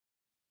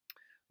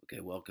Okay,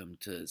 welcome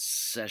to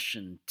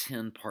session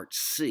 10, part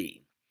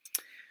C.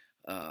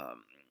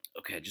 Um,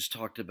 okay, I just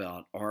talked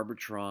about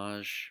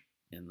arbitrage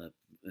and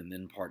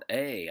then part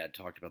A, I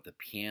talked about the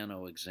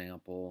piano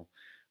example,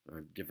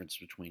 or difference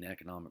between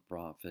economic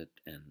profit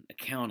and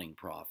accounting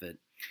profit.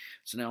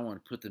 So now I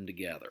want to put them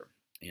together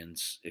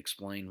and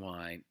explain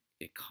why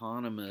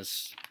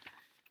economists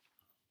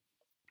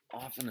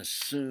often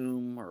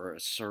assume or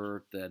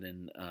assert that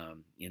in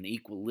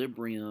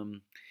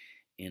equilibrium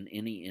in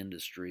any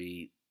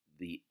industry,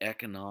 the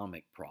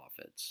economic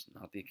profits,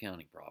 not the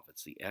accounting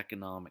profits, the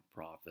economic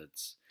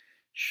profits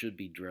should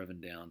be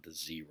driven down to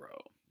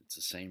zero. It's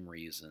the same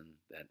reason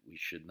that we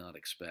should not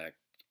expect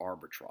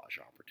arbitrage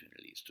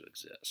opportunities to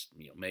exist.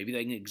 Maybe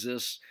they can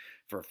exist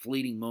for a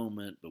fleeting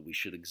moment, but we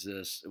should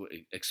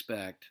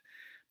expect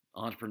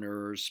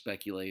entrepreneurs,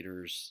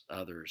 speculators,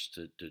 others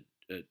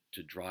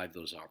to drive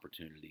those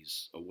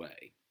opportunities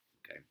away,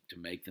 okay, to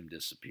make them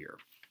disappear.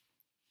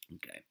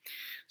 Okay,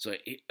 so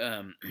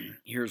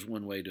here's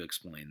one way to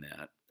explain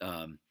that.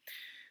 Um,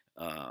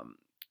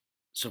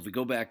 so if we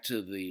go back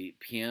to the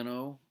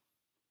piano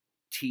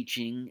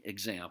teaching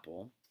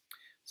example,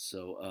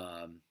 so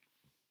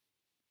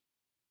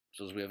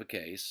as we have a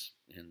case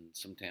in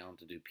some town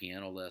to do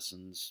piano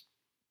lessons,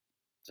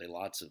 say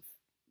lots of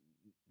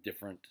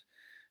different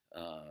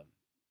uh,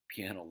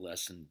 piano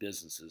lesson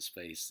businesses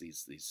face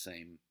these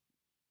same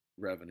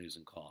revenues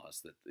and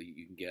costs that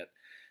you can get.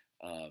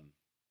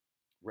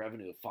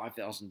 Revenue of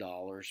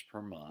 $5,000 per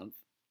month.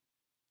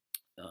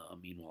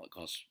 Meanwhile, it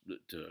costs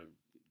to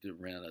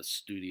rent a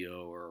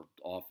studio or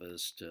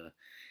office to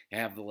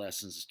have the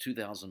lessons is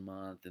 $2,000 a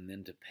month, and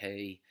then to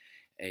pay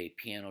a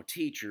piano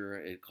teacher,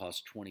 it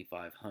costs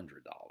 $2,500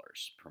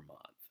 per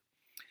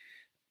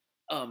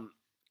month.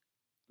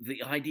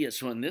 The idea,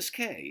 so in this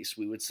case,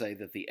 we would say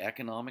that the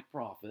economic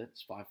profit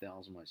is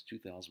 5,000 minus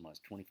 2,000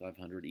 minus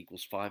 2,500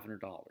 equals $500.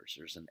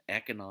 There's an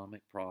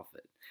economic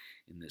profit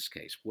in this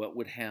case. What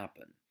would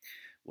happen?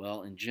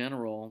 Well, in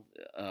general,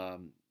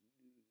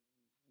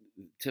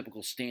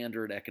 typical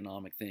standard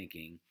economic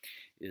thinking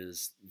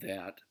is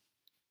that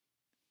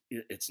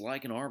it's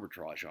like an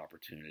arbitrage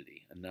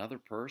opportunity. Another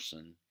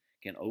person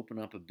can open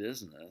up a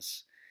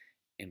business,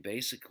 and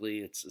basically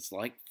it's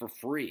like for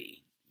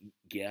free,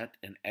 get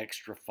an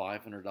extra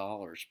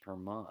 $500 per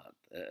month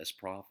as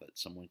profit.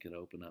 Someone could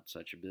open up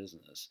such a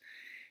business,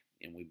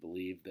 and we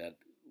believe that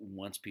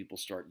once people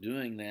start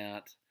doing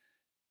that,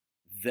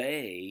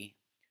 they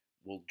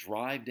will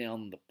drive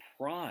down the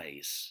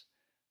price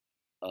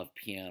of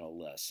piano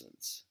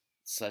lessons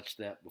such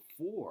that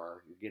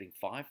before you're getting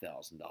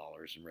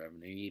 $5,000 in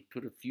revenue, you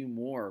put a few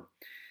more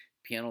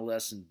piano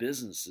lesson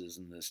businesses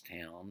in this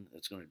town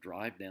that's going to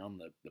drive down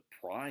the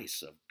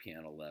price of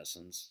piano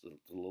lessons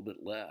a little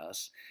bit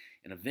less.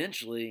 And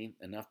eventually,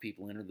 enough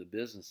people enter the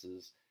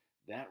businesses,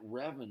 that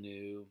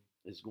revenue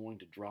is going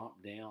to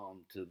drop down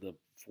to the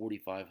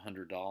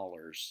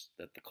 $4,500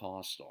 that the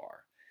costs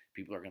are.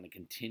 People are going to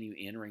continue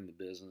entering the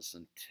business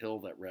until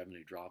that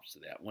revenue drops to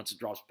that. Once it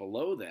drops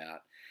below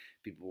that,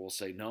 people will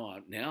say, no,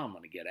 now I'm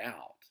going to get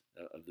out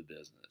of the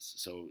business.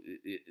 So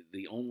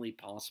the only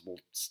possible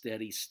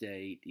steady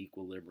state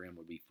equilibrium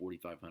would be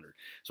 4,500.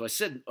 So I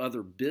said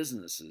other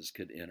businesses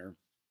could enter.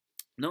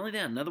 Not only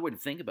that, another way to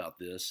think about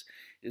this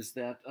is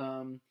that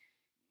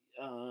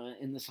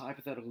in this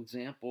hypothetical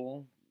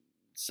example,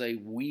 say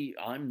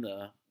I'm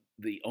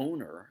the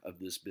owner of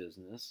this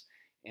business,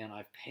 and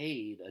I've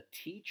paid a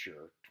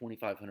teacher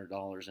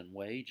 $2,500 in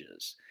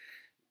wages.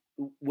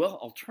 Well,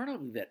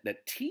 alternatively,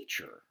 that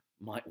teacher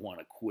might want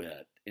to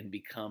quit and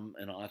become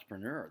an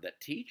entrepreneur.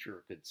 That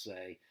teacher could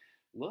say,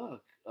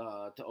 look,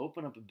 to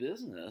open up a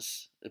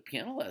business, a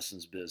piano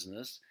lessons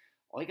business,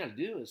 all you got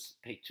to do is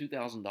pay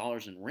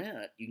 $2,000 in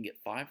rent. You can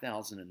get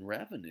 $5,000 in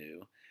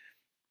revenue.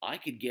 I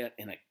could get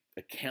an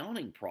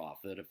accounting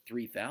profit of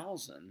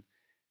 $3,000.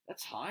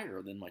 That's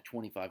higher than my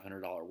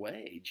 $2,500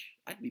 wage.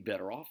 I'd be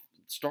better off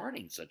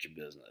starting such a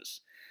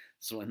business.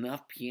 So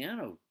enough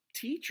piano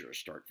teachers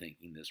start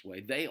thinking this way,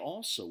 they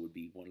also would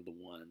be one of the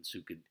ones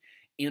who could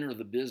enter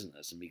the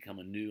business and become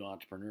a new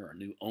entrepreneur, a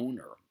new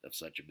owner of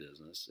such a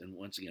business. And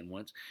once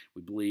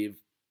we believe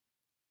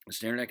the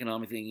standard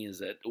economic thinking is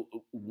that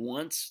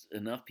once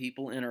enough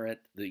people enter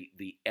it,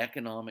 the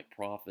economic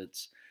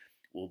profits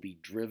will be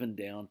driven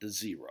down to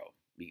zero.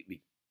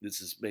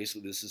 This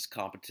is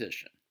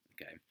competition.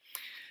 Okay.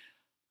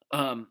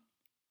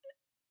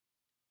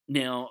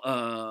 Now,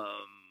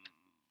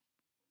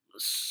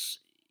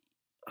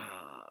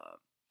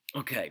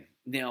 okay.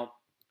 Now,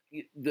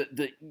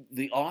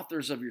 the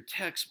authors of your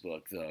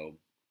textbook, though,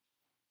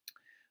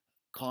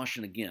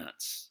 caution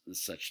against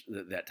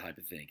that type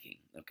of thinking.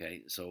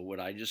 Okay, so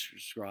what I just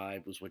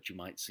described was what you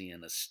might see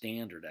in a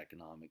standard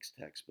economics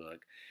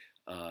textbook.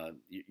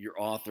 Your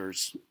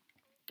authors,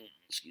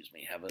 excuse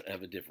me,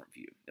 have a different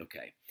view.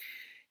 Okay.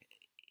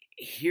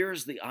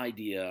 Here's the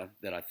idea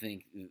that I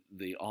think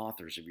the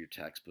authors of your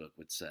textbook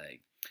would say,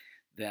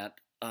 that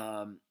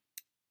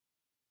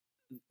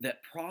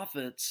that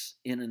profits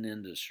in an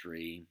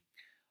industry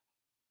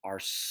are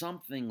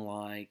something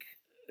like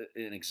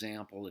an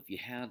example, if you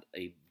had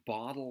a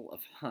bottle of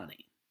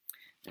honey,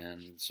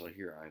 and so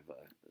here I have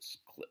this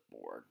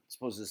clipboard.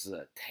 Suppose this is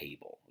a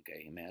table,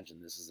 okay?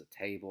 Imagine this is a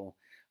table.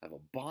 I have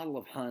a bottle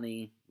of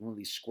honey, one of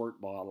these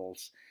squirt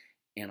bottles,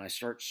 and I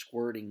start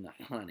squirting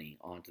the honey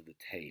onto the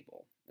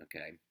table,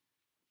 okay?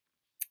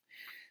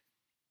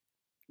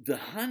 The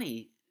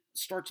honey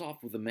starts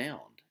off with a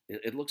mound.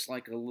 It looks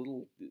like a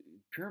little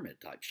pyramid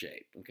type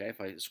shape, okay,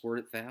 if I squirt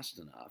it fast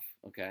enough,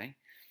 okay?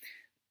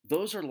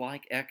 Those are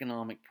like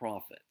economic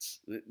profits.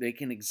 They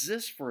can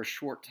exist for a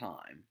short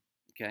time,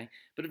 okay?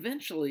 But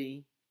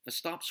eventually, if I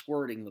stop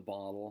squirting the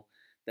bottle,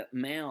 that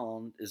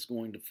mound is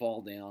going to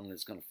fall down and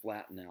it's going to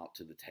flatten out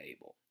to the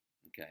table,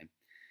 okay?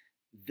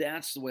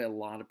 That's the way a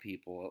lot of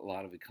people, a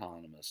lot of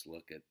economists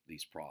look at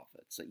these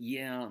profits. That,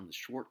 yeah, in the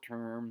short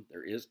term,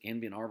 can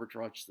be an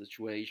arbitrage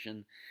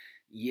situation.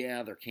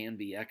 Yeah, there can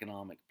be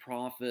economic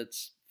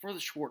profits for the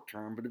short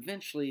term, but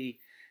eventually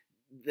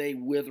they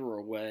wither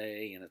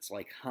away, and it's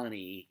like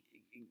honey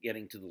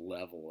getting to the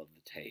level of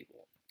the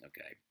table.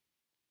 Okay,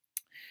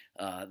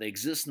 they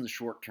exist in the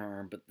short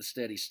term, but the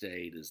steady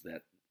state is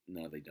that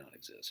no, they don't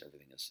exist.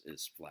 Everything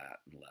is flat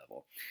and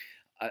level.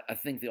 I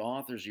think the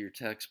authors of your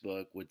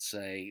textbook would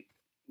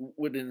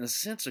in a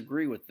sense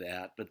agree with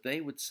that, but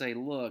they would say,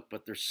 look,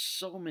 but there's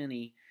so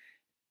many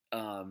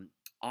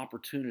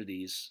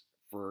opportunities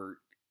for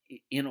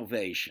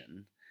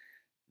innovation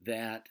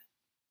that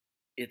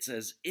it's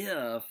as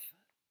if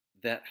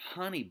that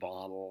honey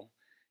bottle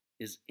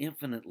is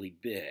infinitely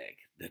big,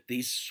 that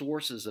these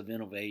sources of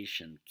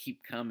innovation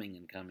keep coming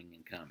and coming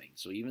and coming.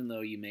 So even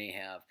though you may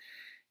have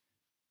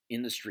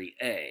industry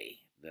A,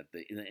 that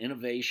the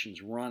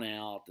innovations run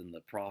out and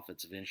the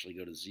profits eventually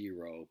go to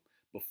zero,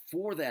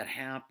 before that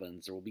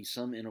happens, there will be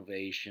some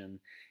innovation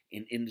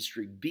in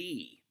industry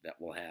B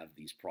that will have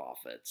these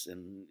profits.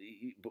 And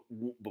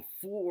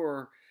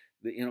before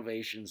the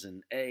innovations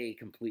in A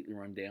completely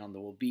run down,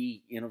 there will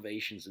be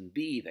innovations in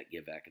B that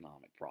give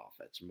economic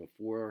profits. And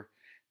before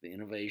the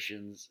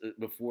innovations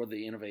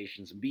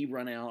in B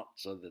run out,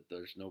 so that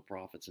there's no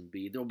profits in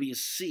B, there'll be a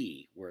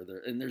C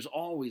and there's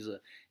always an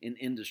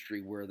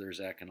industry where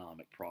there's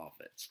economic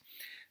profits.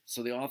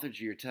 So the authors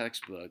of your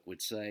textbook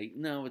would say,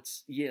 no,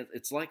 it's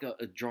like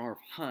a jar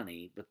of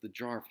honey, but the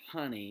jar of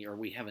honey, or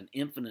we have an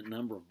infinite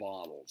number of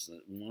bottles.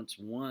 That once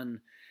one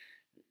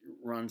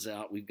runs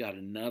out, we've got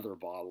another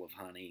bottle of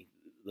honey.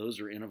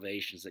 Those are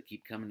innovations that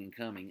keep coming and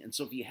coming. And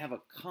so if you have a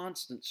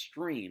constant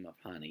stream of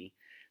honey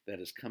that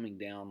is coming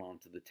down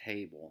onto the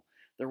table,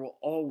 there will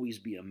always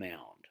be a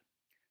mound.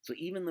 So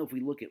even though if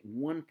we look at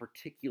one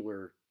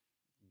particular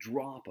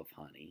drop of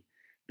honey,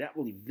 that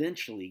will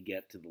eventually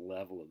get to the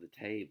level of the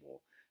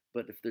table.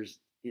 But if there's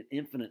an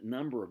infinite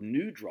number of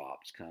new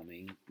drops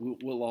coming,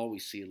 we'll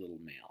always see a little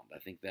mound. I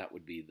think that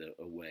would be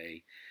a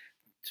way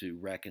to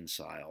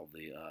reconcile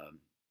the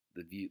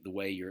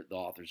way the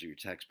authors of your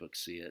textbook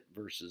see it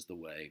versus the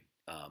way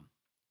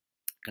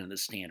kind of the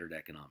standard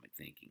economic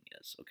thinking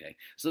is. Okay,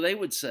 so they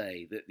would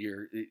say that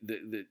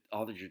the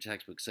authors of your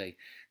textbook say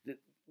that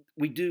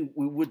we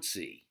would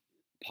see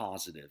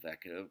positive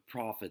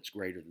profits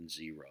greater than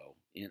zero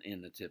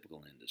in the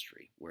typical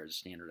industry, whereas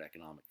standard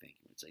economic thinking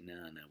would say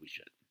no, we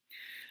shouldn't.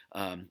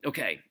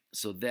 Okay,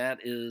 so that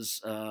is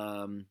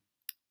the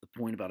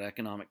point about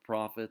economic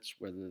profits,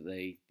 whether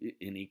they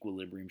in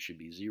equilibrium should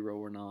be zero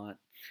or not.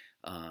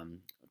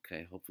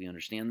 Okay, hopefully you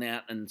understand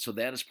that. And so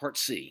that is part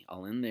C.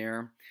 I'll end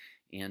there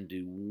and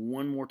do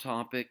one more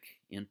topic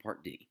in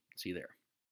part D. See you there.